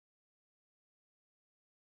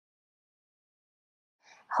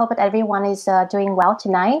Hope that everyone is doing well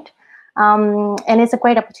tonight. And it's a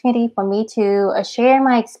great opportunity for me to share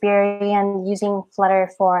my experience using Flutter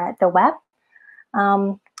for the web.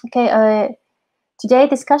 Today's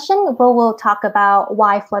discussion, we will talk about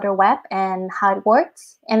why Flutter Web and how it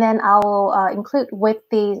works. And then I will include with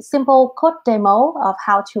the simple code demo of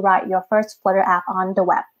how to write your first Flutter app on the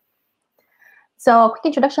web. So a quick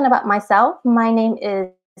introduction about myself. My name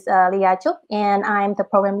is Lea Truc, and I'm the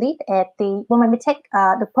program lead at the Women with Tech,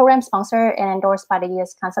 the program sponsor and endorsed by the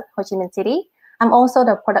US Council Ho Chi Minh City. I'm also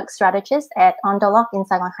the product strategist at Untitled in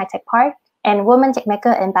Saigon High Tech Park and Women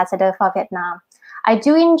Techmaker ambassador for Vietnam. I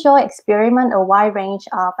do enjoy experiment a wide range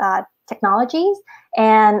of technologies,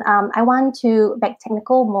 and I want to make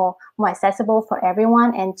technical more accessible for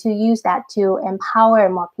everyone and to use that to empower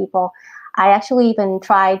more people. I actually even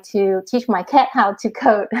try to teach my cat how to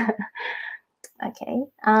code. Okay.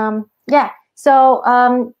 So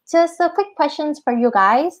just a quick questions for you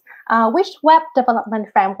guys. Which web development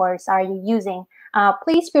frameworks are you using?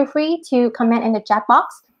 Please feel free to comment in the chat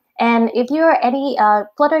box. And if you're any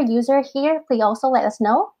Flutter user here, please also let us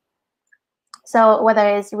know. So whether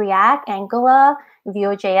it's React, Angular,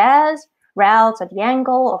 Vue.js, Rails, or Django,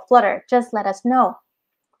 or Flutter, just let us know.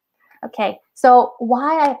 Okay, so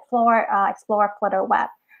why I explore Flutter Web?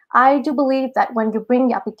 I do believe that when you bring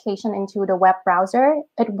the application into the web browser,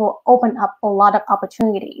 it will open up a lot of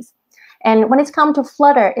opportunities. And when it's come to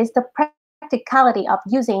Flutter, it's the practicality of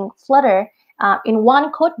using Flutter in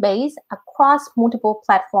one code base across multiple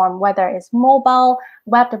platforms, whether it's mobile,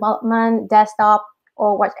 web development, desktop,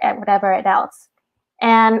 or whatever else.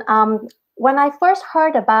 And when I first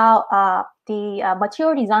heard about the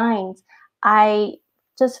material designs, I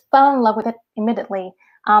just fell in love with it immediately.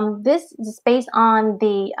 This is based on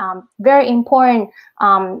the very important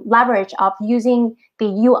leverage of using the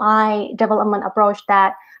UI development approach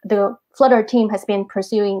that the Flutter team has been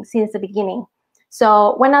pursuing since the beginning.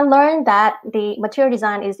 So when I learned that the material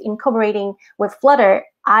design is incorporating with Flutter,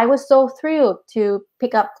 I was so thrilled to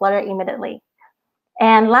pick up Flutter immediately.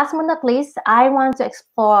 And last but not least, I want to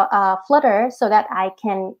explore Flutter so that I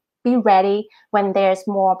can be ready when there's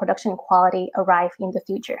more production quality arrive in the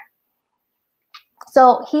future.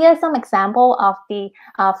 So here's some example of the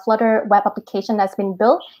Flutter web application that's been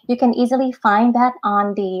built. You can easily find that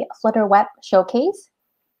on the Flutter web showcase.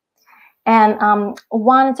 And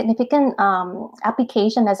one significant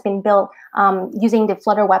application that's been built using the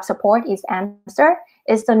Flutter web support is Answer.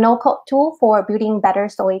 It's the no-code tool for building better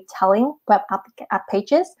storytelling web app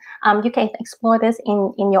pages. You can explore this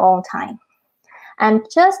in your own time. And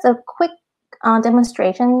just a quick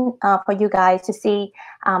demonstration for you guys to see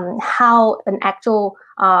how an actual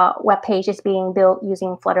web page is being built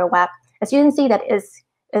using Flutter Web. As you can see, that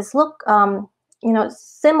is look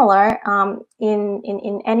similar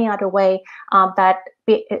in any other way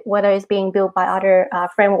whether it's being built by other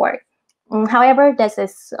framework. However, this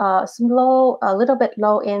is a little bit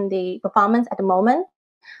low in the performance at the moment.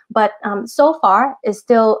 But so far, it's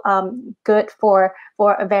still good for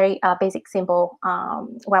a very basic, simple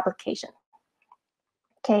web application.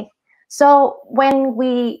 Okay, so when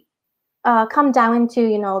we come down into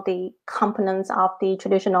the components of the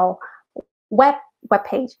traditional web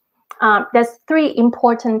page, there's three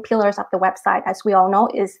important pillars of the website, as we all know,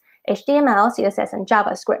 is HTML, CSS, and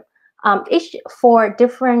JavaScript. Each for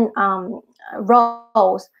different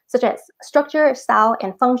roles, such as structure, style,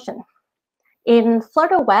 and function. In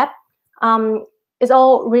Flutter Web, it's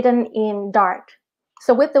all written in Dart.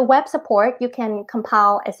 So with the web support, you can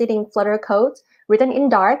compile existing Flutter codes written in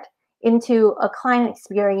Dart into a client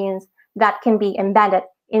experience that can be embedded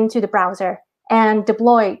into the browser and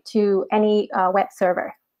deployed to any web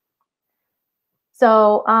server.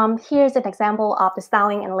 So here's an example of the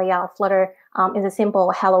styling and layout of Flutter in a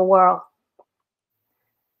simple hello world.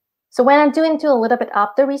 So when I'm doing a little bit of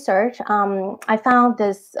the research, I found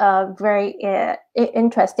this very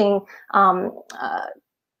interesting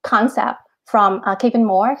concept from Kevin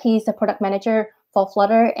Moore. He's the product manager for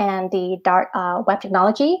Flutter and the Dart web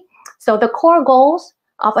technology. So the core goals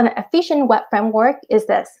of an efficient web framework is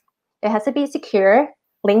this. It has to be secure,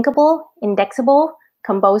 linkable, indexable,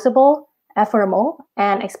 composable, ephemeral,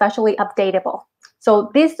 and especially updatable.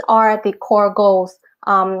 So these are the core goals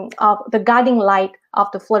of the guiding light of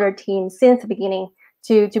the Flutter team since the beginning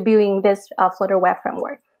to building this Flutter web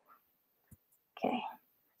framework. Okay,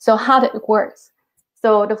 so how it works.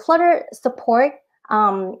 So the Flutter support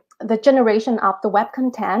the generation of the web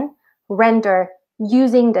content render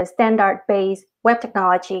using the standard-based web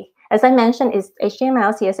technology. As I mentioned, is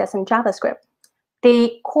HTML, CSS, and JavaScript.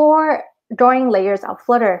 The core drawing layers of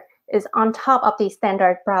Flutter is on top of the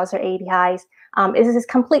standard browser APIs. It is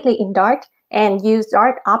completely in Dart and use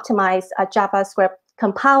Dart optimized JavaScript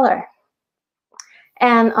compiler.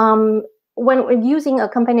 And when we're using a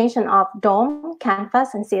combination of DOM,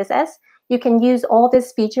 Canvas, and CSS, you can use all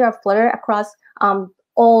this feature of Flutter across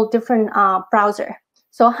all different browser.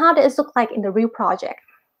 So how does it look like in the real project?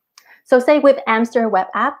 So say with Amster web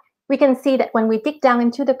app, we can see that when we dig down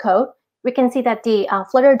into the code, we can see that the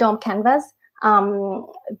Flutter DOM canvas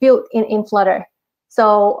built in Flutter.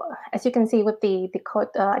 So as you can see with the code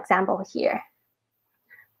example here.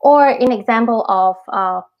 Or in example of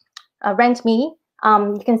RentMe,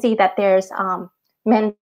 you can see that there's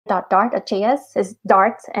men.dart.js is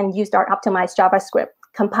Dart and use Dart optimized JavaScript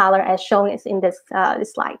compiler as shown in this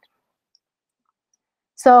slide.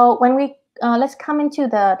 So when we let's come into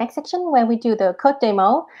the next section where we do the code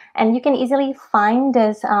demo, and you can easily find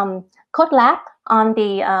this code lab on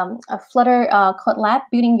the Flutter code lab,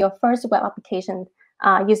 building your first web application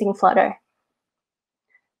using Flutter.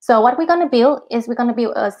 So what we're going to build is we're going to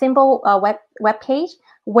build a simple web page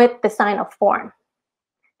with the sign up form.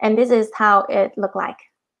 And this is how it looked like.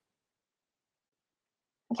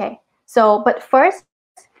 Okay, so but first,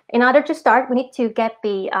 in order to start, we need to get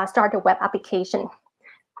the start the web application.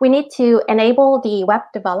 We need to enable the web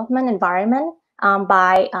development environment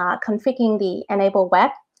by configuring the enable web.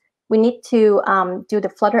 We need to do the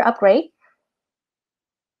Flutter upgrade.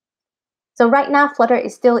 So right now, Flutter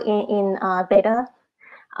is still in beta.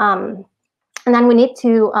 And then we need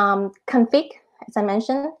to config, as I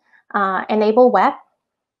mentioned, enable web.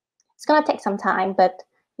 It's going to take some time, but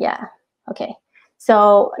yeah, okay.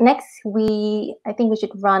 So next, I think we should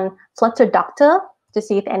run Flutter Doctor to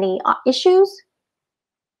see if any issues.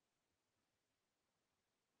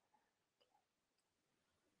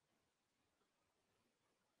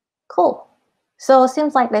 Cool. So it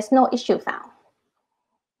seems like there's no issue found.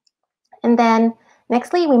 And then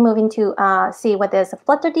nextly, we move into see what there's a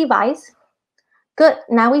Flutter device. Good.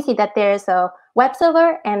 Now we see that there's a web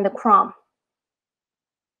server and the Chrome.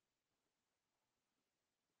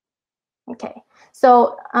 Okay.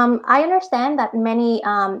 So I understand that many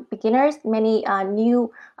beginners, many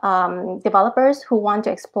new developers who want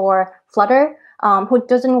to explore Flutter, who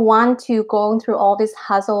doesn't want to go through all this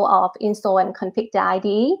hassle of install and config the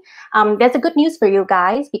IDE. There's a good news for you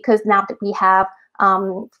guys, because now that we have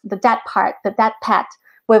that path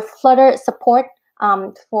with Flutter support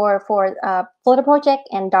for Flutter project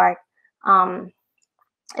and Dart.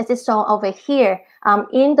 As is shown over here,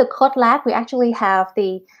 in the code lab, we actually have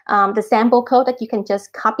the sample code that you can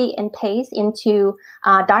just copy and paste into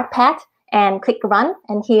Dartpad and click run.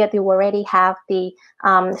 And here you already have the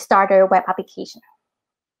starter web application.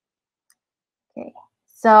 Okay.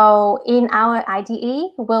 So in our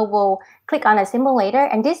IDE, we'll click on a simulator,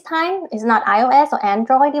 and this time it's not iOS or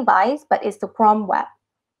Android device, but it's the Chrome web.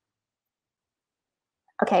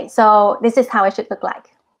 Okay, so this is how it should look like.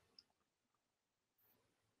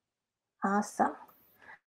 Awesome.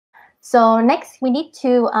 So next, we need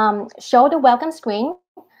to show the welcome screen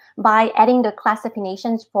by adding the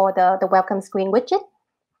classifications for the welcome screen widget.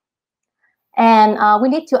 And we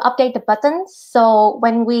need to update the button. So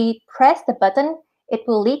when we press the button, it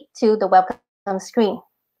will lead to the welcome screen.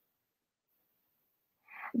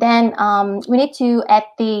 Then we need to add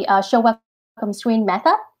the show welcome screen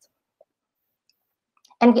method.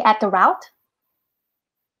 And we add the route.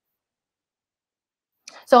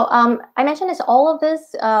 So I mentioned this, all of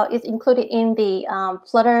this is included in the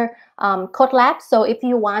Flutter code lab. So if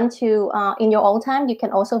you want to, in your own time, you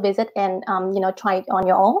can also visit and try it on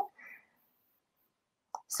your own.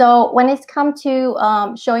 So when it's come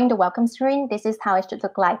to showing the welcome screen, this is how it should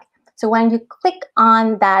look like. So when you click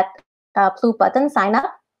on that blue button, sign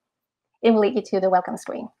up, it will lead you to the welcome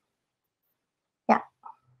screen. Yeah.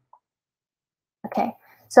 Okay.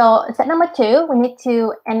 So step number 2, we need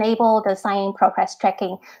to enable the sign-in progress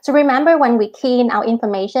tracking. So remember, when we key in our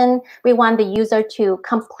information, we want the user to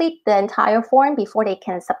complete the entire form before they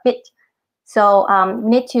can submit. So we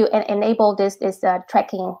need to enable this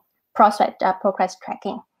tracking progress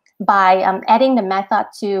tracking by adding the method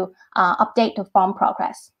to update the form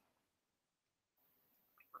progress.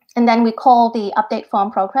 And then we call the update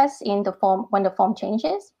form progress in the form when the form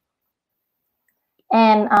changes.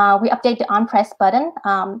 And we update the on-press button,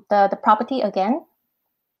 the property again,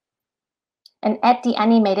 and add the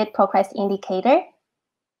animated progress indicator.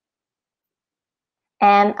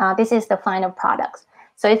 And this is the final product.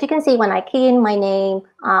 So if you can see, when I key in my name,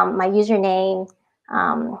 my username,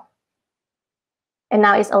 and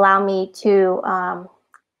now it's allowed me to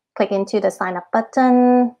click into the sign up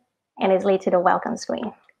button, and it's lead to the welcome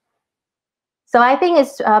screen. So I think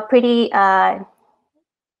it's pretty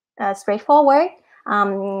straightforward.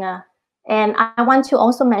 And I want to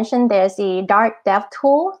also mention there's the Dart Dev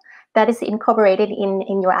tool that is incorporated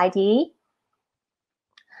in your IDE.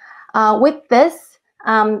 With this,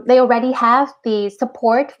 they already have the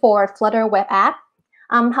support for Flutter web app.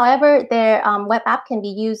 However, their web app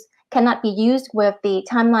cannot be used with the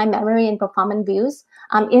timeline memory and performance views.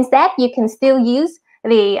 Instead, you can still use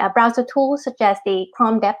the browser tools such as the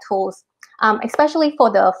Chrome Dev tools. Especially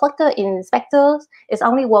for the Flutter inspectors, it's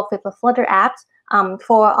only work with the Flutter apps.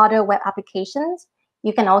 For other web applications,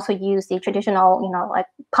 you can also use the traditional, like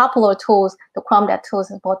popular tools, the Chrome Dev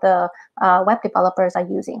tools is what the web developers are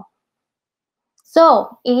using.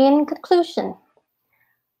 So in conclusion,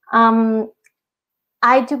 I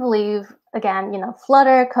do believe, again,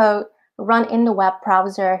 Flutter code run in the web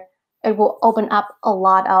browser, it will open up a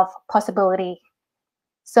lot of possibility.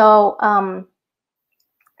 So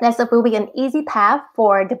there will be an easy path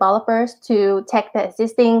for developers to take the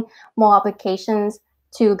existing more applications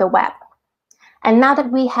to the web. And now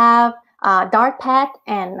that we have Dartpad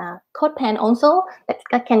and CodePen also,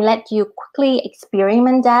 that can let you quickly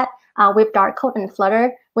experiment that with Dart code and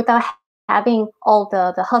Flutter without having all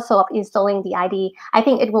the hustle of installing the IDE. I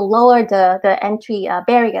think it will lower the entry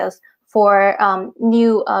barriers for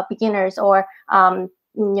new beginners or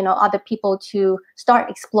other people to start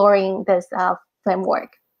exploring this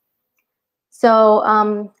framework.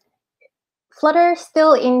 So Flutter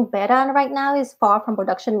still in beta right now, is far from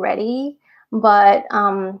production ready, but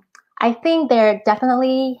I think they're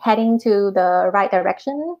definitely heading to the right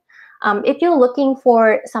direction. If you're looking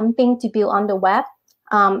for something to build on the web,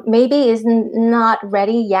 maybe is not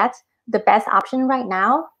ready yet the best option right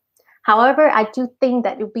now. However, I do think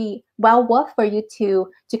that it would be well worth for you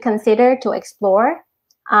to consider, to explore.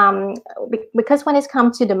 Because when it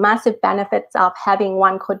comes to the massive benefits of having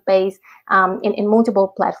one code base in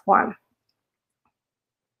multiple platforms.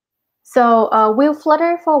 So will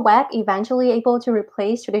Flutter for web eventually able to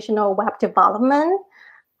replace traditional web development?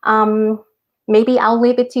 Maybe I'll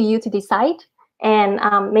leave it to you to decide. And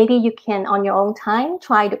maybe you can, on your own time,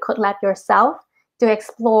 try the code lab yourself to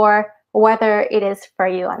explore whether it is for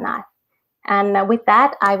you or not. And with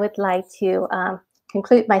that, I would like to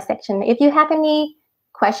conclude my section. If you have any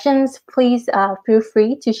questions, please feel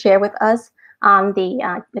free to share with us on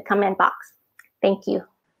the comment box. Thank you.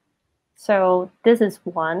 So this is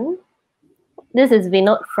one. This is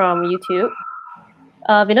Vinod from YouTube.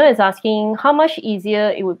 Vinod is asking how much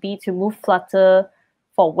easier it would be to move Flutter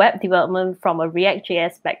for web development from a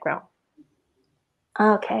React.js background.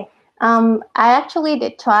 Okay. I actually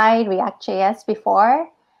did try React.js before.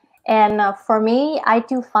 And for me, I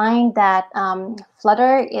do find that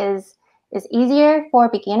Flutter is easier for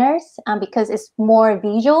beginners because it's more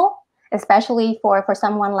visual, especially for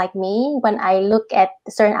someone like me. When I look at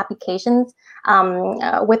certain applications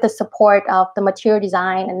with the support of the material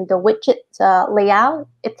design and the widget layout,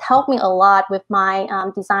 it helped me a lot with my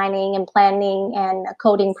designing and planning and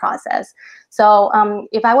coding process. So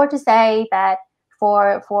if I were to say that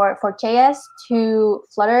for JS to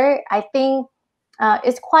Flutter, I think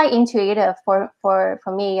it's quite intuitive for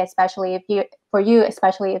me, especially if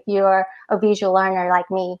you're a visual learner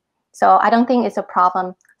like me. So I don't think it's a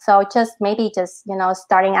problem. So maybe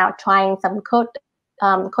starting out trying some code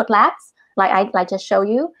labs like I just show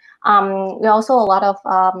you. There are also a lot of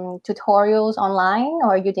tutorials online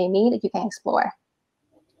or Udemy that you can explore.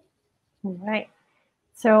 All right.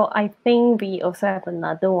 So I think we also have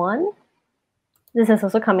another one. This is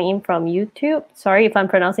also coming in from YouTube. Sorry if I'm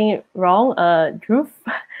pronouncing it wrong. Dhruv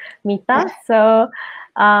Mita. So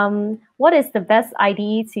what is the best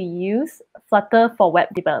IDE to use Flutter for web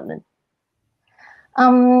development?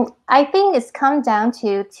 I think it's come down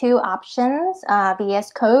to two options,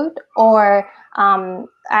 VS Code or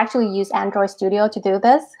actually use Android Studio to do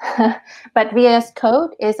this. But VS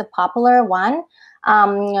Code is a popular one.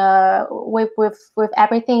 With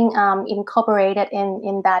everything incorporated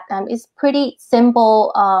in that, it's pretty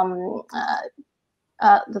simple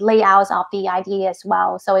the layouts of the IDE as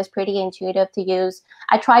well. So it's pretty intuitive to use.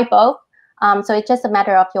 I tried both, so it's just a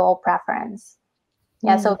matter of your preference.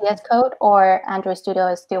 Yeah, so VS Code or Android Studio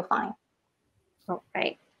is still fine. All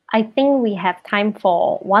right. I think we have time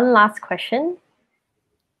for one last question.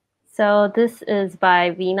 So this is by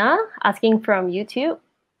Veena asking from YouTube.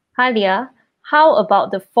 Hi, Lea. How about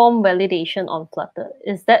the form validation on Flutter?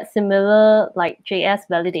 Is that similar like JS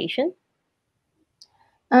validation?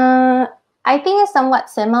 I think it's somewhat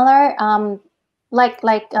similar.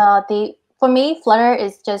 For me, Flutter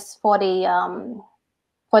is just for the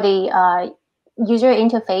user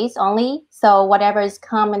interface only. So whatever is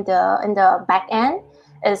come in the back end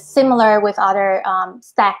is similar with other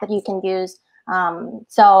stack that you can use.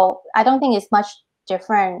 So I don't think it's much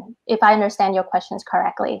different, if I understand your questions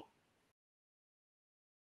correctly.